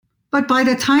But by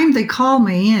the time they call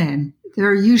me in,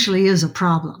 there usually is a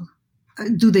problem.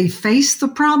 Do they face the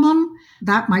problem?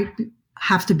 That might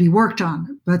have to be worked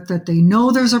on, but that they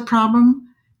know there's a problem,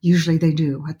 usually they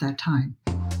do at that time.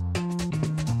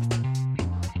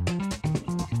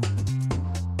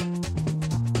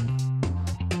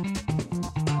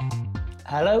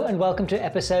 Hello and welcome to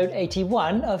episode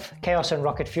 81 of Chaos and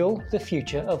Rocket Fuel, the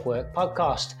Future of Work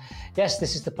podcast. Yes,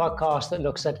 this is the podcast that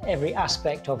looks at every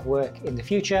aspect of work in the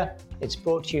future. It's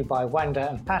brought to you by Wanda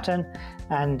and Patton,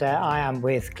 and I am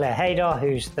with Claire Haydar,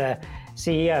 who's the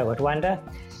CEO at Wanda.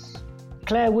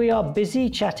 Claire, we are busy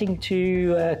chatting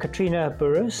to Katrina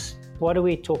Burrus. What are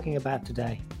we talking about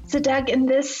today? So Doug, in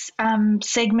this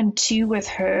segment 2 with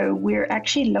her, we're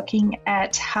actually looking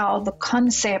at how the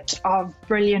concept of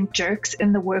brilliant jerks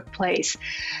in the workplace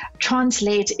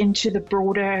translate into the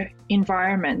broader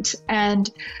environment. And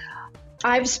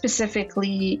I've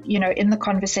specifically, in the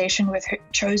conversation with her,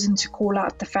 chosen to call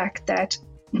out the fact that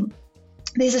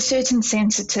there's a certain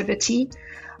sensitivity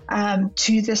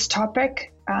to this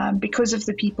topic because of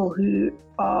the people who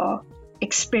are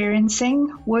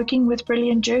experiencing working with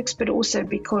brilliant jerks, but also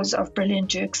because of brilliant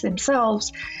jerks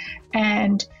themselves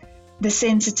and the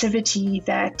sensitivity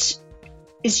that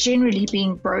is generally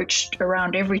being broached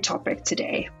around every topic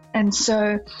today. And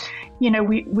so,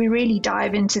 we really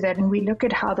dive into that and we look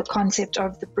at how the concept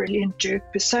of the brilliant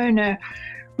jerk persona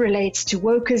relates to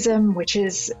wokeism, which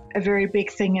is a very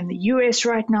big thing in the US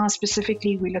right now.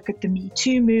 Specifically, we look at the Me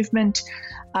Too movement,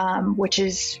 which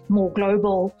is more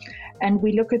global. And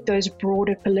we look at those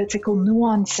broader political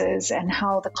nuances and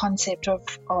how the concept of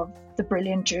the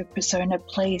brilliant jerk persona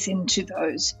plays into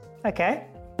those. Okay,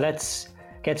 let's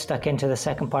get stuck into the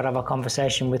second part of our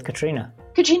conversation with Katrina.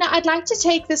 Katrina, I'd like to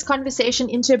take this conversation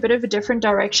into a bit of a different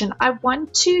direction. I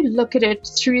want to look at it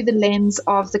through the lens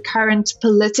of the current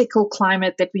political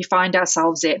climate that we find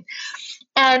ourselves in.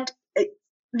 And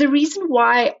the reason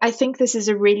why I think this is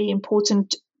a really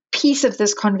important piece of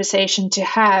this conversation to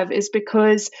have is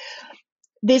because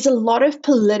there's a lot of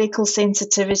political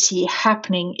sensitivity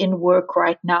happening in work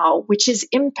right now, which is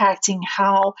impacting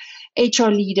how HR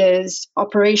leaders,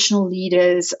 operational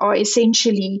leaders are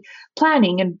essentially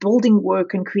planning and building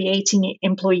work and creating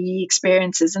employee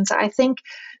experiences. And so I think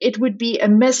it would be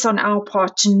amiss on our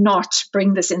part to not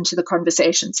bring this into the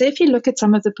conversation. So if you look at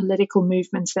some of the political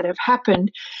movements that have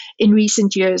happened in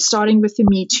recent years, starting with the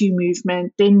Me Too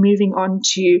movement, then moving on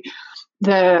to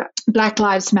the Black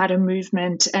Lives Matter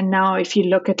movement. And now if you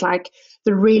look at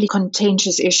the really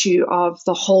contentious issue of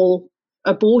the whole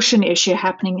abortion issue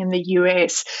happening in the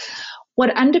US,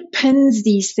 what underpins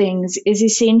these things is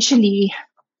essentially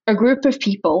a group of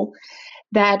people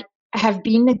that have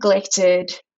been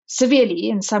neglected severely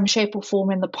in some shape or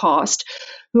form in the past,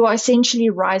 who are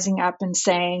essentially rising up and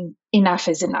saying enough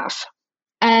is enough.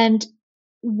 And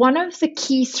one of the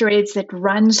key threads that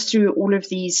runs through all of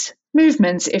these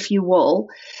movements, if you will,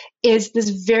 is this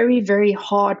very, very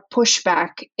hard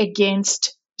pushback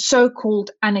against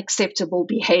so-called unacceptable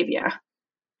behavior.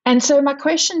 And so my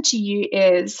question to you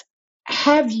is,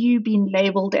 have you been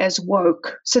labeled as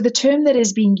woke? So the term that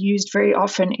is being used very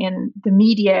often in the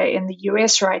media in the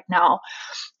US right now,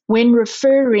 when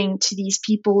referring to these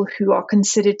people who are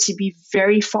considered to be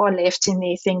very far left in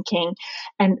their thinking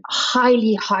and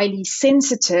highly, highly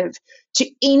sensitive to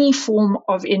any form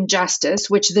of injustice,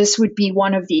 which this would be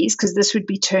one of these, because this would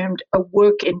be termed a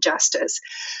work injustice.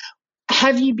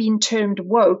 Have you been termed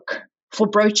woke for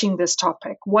broaching this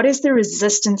topic? What is the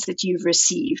resistance that you've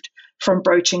received from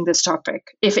broaching this topic,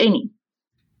 if any?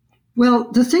 Well,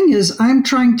 the thing is, I'm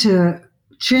trying to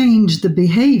change the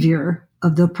behavior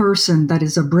of the person that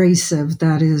is abrasive,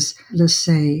 that is, let's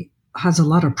say, has a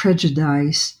lot of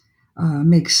prejudice,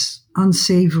 makes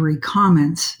unsavory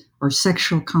comments or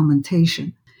sexual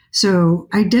commentation. So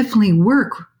I definitely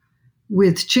work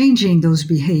with changing those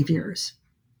behaviors.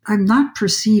 I'm not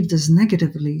perceived as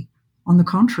negatively, on the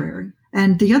contrary.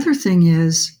 And the other thing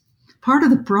is, part of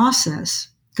the process,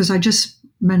 because I just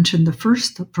mentioned the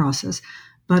first process,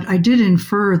 but I did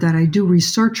infer that I do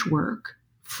research work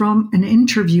from and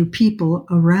interview people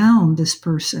around this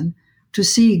person to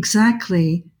see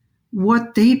exactly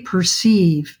what they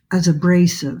perceive as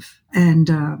abrasive and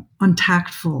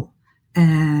untactful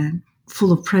and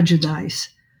full of prejudice.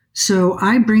 So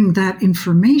I bring that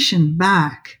information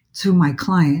back to my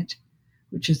client,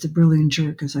 which is the brilliant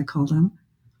jerk, as I call them,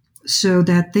 so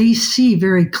that they see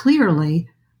very clearly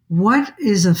what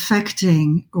is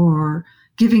affecting or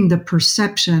giving the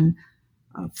perception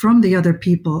from the other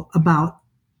people about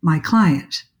my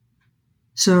client.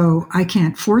 So I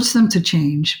can't force them to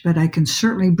change, but I can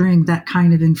certainly bring that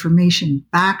kind of information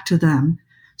back to them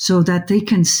so that they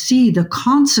can see the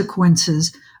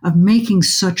consequences of making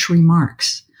such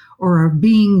remarks, or of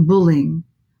being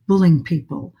bullying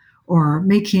people, or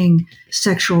making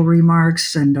sexual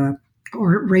remarks and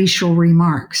or racial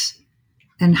remarks,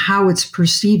 and how it's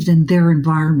perceived in their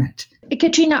environment.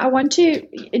 Katrina, I want to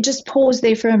just pause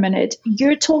there for a minute.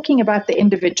 You're talking about the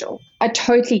individual. I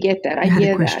totally get that. I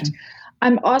hear that.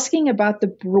 I'm asking about the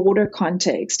broader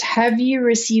context. Have you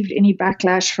received any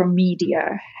backlash from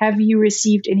media? Have you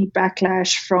received any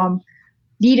backlash from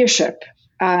leadership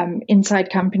inside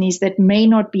companies that may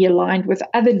not be aligned with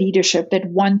other leadership that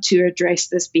want to address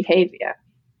this behavior?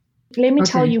 Let me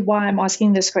tell you why I'm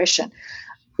asking this question.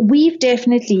 We've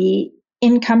definitely,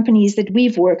 in companies that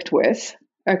we've worked with,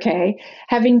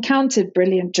 have encountered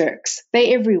brilliant jerks.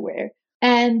 They're everywhere.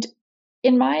 And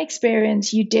in my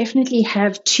experience, you definitely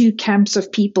have two camps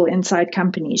of people inside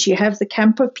companies. You have the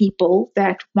camp of people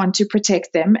that want to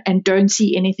protect them and don't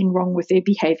see anything wrong with their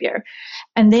behavior.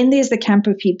 And then there's the camp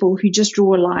of people who just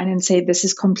draw a line and say, this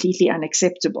is completely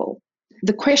unacceptable.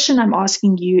 The question I'm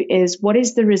asking you is, what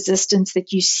is the resistance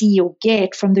that you see or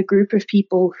get from the group of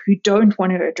people who don't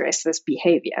want to address this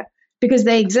behavior? Because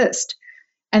they exist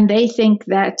and they think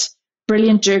that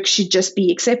brilliant jerks should just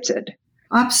be accepted.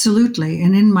 Absolutely.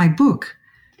 And in my book,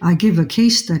 I give a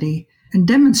case study and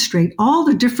demonstrate all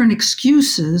the different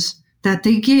excuses that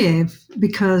they give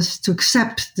because to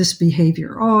accept this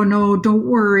behavior. Oh, no, don't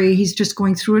worry. He's just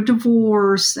going through a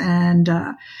divorce and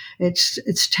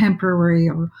it's temporary.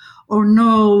 Or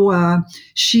no,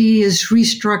 she is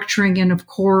restructuring. And of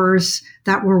course,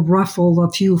 that will ruffle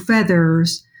a few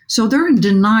feathers. So they're in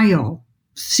denial,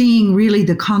 seeing really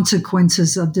the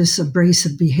consequences of this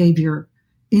abrasive behavior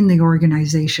in the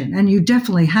organization. And you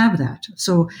definitely have that.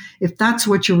 So if that's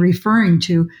what you're referring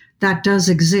to, that does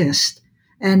exist.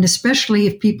 And especially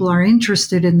if people are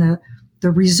interested in the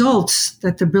results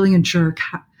that the Brilliant Jerk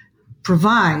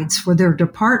provides for their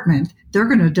department, they're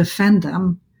going to defend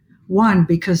them. One,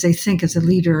 because they think as a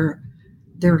leader,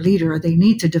 their leader, they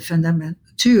need to defend them. And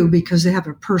two, because they have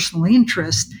a personal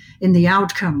interest in the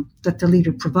outcome that the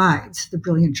leader provides, the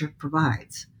Brilliant Jerk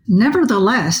provides.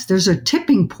 Nevertheless, there's a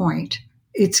tipping point.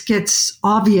 It gets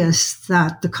obvious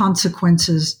that the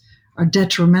consequences are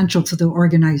detrimental to the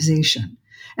organization.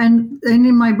 And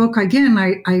in my book, again,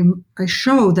 I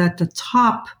show that the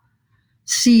top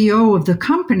CEO of the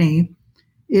company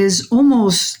is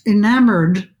almost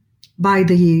enamored by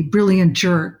the Brilliant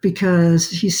Jerk because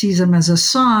he sees him as a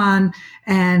son,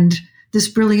 and this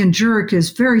Brilliant Jerk is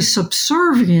very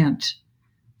subservient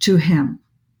to him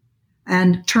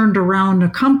and turned around a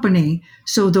company.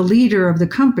 So the leader of the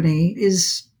company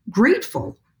is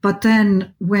grateful. But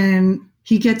then when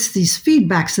he gets these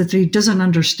feedbacks that he doesn't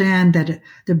understand that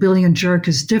the Brilliant Jerk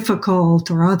is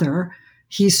difficult or other,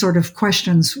 he sort of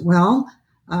questions,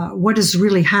 what is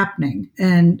really happening?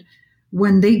 And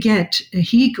when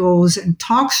he goes and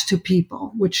talks to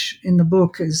people, which in the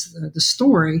book is the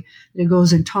story, that he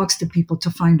goes and talks to people to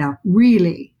find out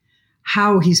really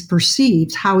how he's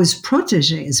perceived, how his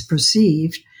protege is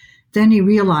perceived, then he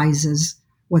realizes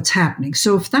what's happening.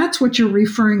 So if that's what you're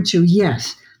referring to,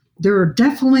 yes, there are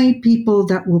definitely people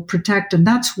that will protect, and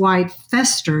that's why it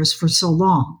festers for so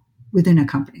long within a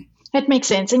company. That makes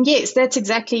sense. And yes, that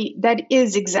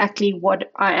is exactly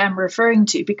what I am referring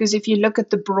to, because if you look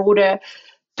at the broader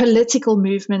political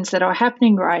movements that are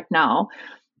happening right now,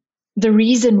 the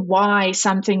reason why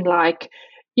something like,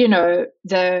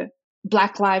 the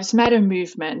Black Lives Matter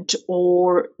movement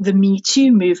or the Me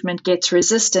Too movement gets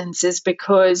resistance is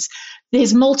because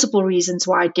there's multiple reasons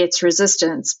why it gets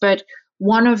resistance. But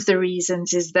one of the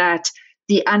reasons is that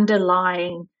the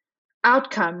underlying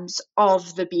outcomes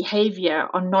of the behavior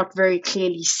are not very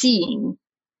clearly seen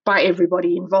by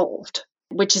everybody involved,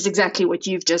 which is exactly what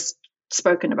you've just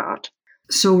spoken about.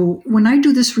 So when I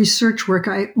do this research work,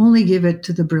 I only give it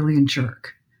to the Brilliant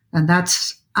Jerk. And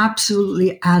that's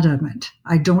absolutely adamant.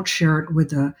 I don't share it with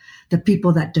the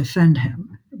people that defend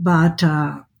him. But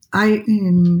I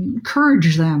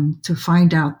encourage them to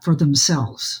find out for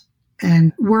themselves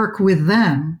and work with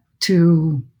them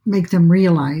to make them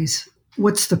realize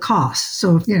what's the cost.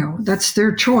 So, that's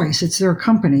their choice. It's their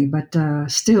company. But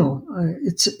still,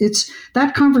 it's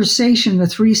that conversation, the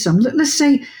threesome. Let's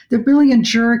say the Brilliant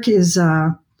Jerk is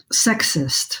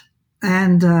sexist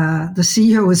and the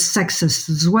CEO is sexist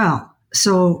as well.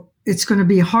 So it's going to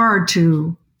be hard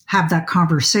to have that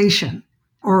conversation,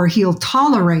 or he'll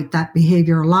tolerate that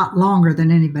behavior a lot longer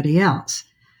than anybody else.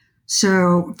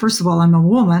 So first of all, I'm a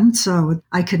woman, so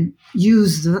I can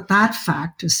use that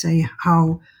fact to say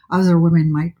how other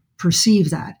women might perceive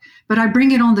that. But I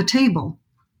bring it on the table,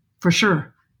 for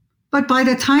sure. But by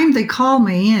the time they call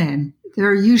me in,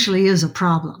 there usually is a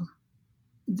problem.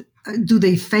 Do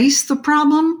they face the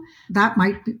problem? That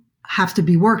might have to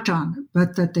be worked on,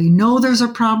 but that they know there's a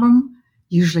problem,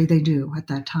 usually they do at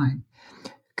that time.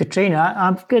 Katrina,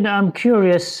 I'm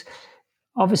curious.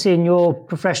 Obviously, in your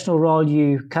professional role,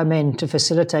 you come in to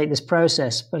facilitate this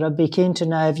process, but I'd be keen to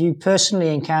know, have you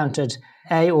personally encountered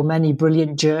a or many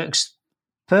brilliant jerks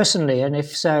personally? And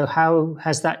if so, how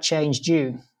has that changed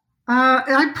you?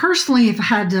 I personally have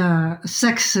had a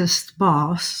sexist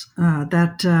boss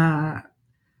that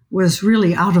was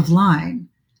really out of line.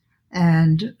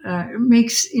 And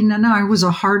I was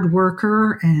a hard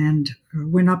worker and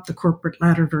went up the corporate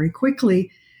ladder very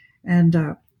quickly. And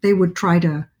they would try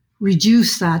to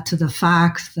reduce that to the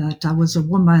fact that I was a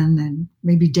woman and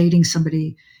maybe dating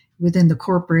somebody within the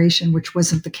corporation, which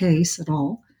wasn't the case at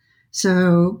all.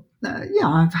 So,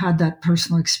 I've had that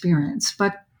personal experience.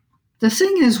 But the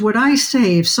thing is, what I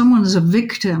say, if someone is a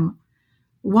victim,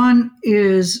 one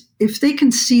is if they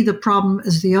can see the problem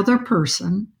as the other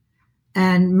person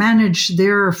and manage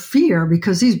their fear,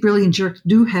 because these brilliant jerks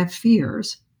do have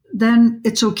fears, then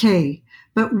it's okay.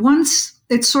 But once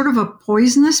it's sort of a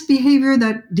poisonous behavior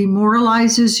that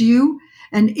demoralizes you,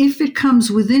 and if it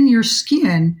comes within your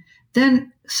skin,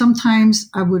 then sometimes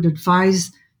I would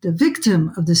advise the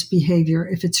victim of this behavior,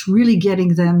 if it's really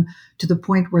getting them to the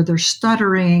point where they're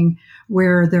stuttering,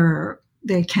 where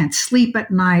they can't sleep at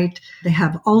night, they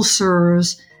have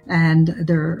ulcers, and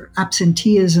their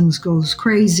absenteeism goes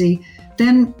crazy,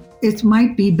 then it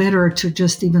might be better to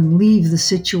just even leave the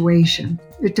situation.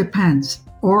 It depends.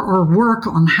 Or work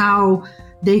on how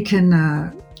they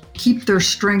can keep their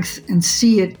strength and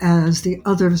see it as the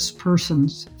other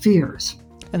person's fears.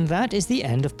 And that is the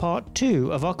end of part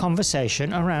 2 of our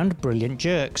conversation around brilliant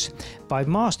jerks by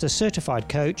Master Certified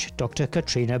Coach Dr.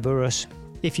 Katrina Burrus.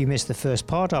 If you missed the first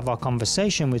part of our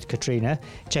conversation with Katrina,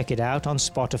 check it out on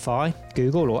Spotify,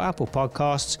 Google or Apple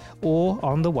Podcasts, or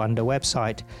on the Wonder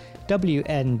website,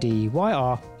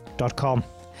 wndyr.com.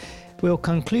 We'll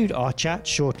conclude our chat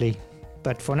shortly,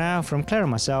 but for now, from Claire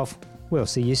and myself, we'll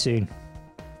see you soon.